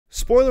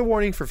Spoiler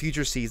warning for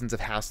future seasons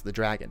of House of the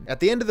Dragon. At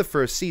the end of the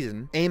first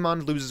season,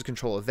 Aemond loses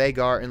control of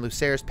Vaegar and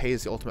Lucerys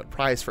pays the ultimate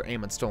price for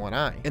Aemond's stolen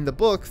eye. In the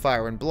book,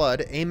 Fire and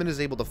Blood, Aemond is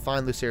able to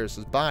find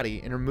Lucerys' body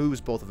and removes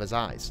both of his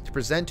eyes, to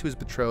present to his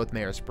betrothed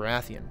Maris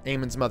Baratheon.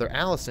 Aemond's mother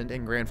Aliecent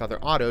and grandfather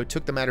Otto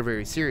took the matter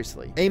very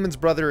seriously. Aemond's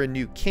brother and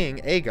new king,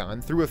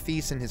 Aegon, threw a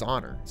feast in his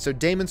honor, so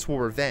Daemon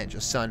swore revenge,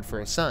 a son for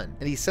a son,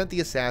 and he sent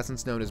the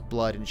assassins known as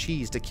Blood and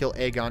Cheese to kill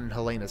Aegon and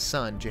Halaena's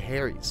son,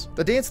 Jaehaerys.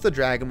 The Dance of the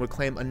Dragon would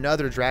claim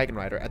another dragon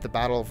rider at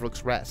the Battle of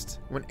Rook's Rest,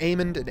 when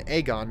Aemond and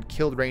Aegon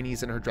killed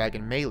Rhaenys and her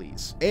dragon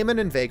Meleys. Aemond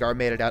and Vaegar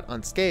made it out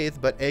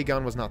unscathed, but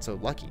Aegon was not so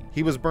lucky.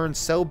 He was burned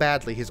so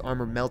badly his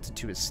armor melted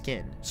to his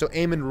skin, so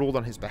Aemond ruled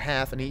on his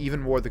behalf and he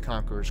even wore the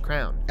conqueror's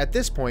crown. At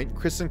this point,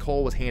 Criston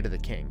Cole was handed the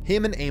king.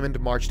 Him and Aemond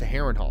marched to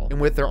Harrenhal, and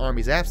with their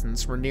army's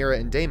absence, Rhaenyra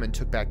and Daemon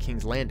took back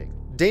King's Landing.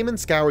 Daemon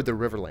scoured the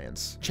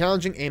Riverlands,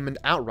 challenging Aemond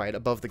outright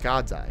above the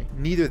God's Eye.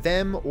 Neither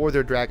them or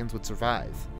their dragons would survive.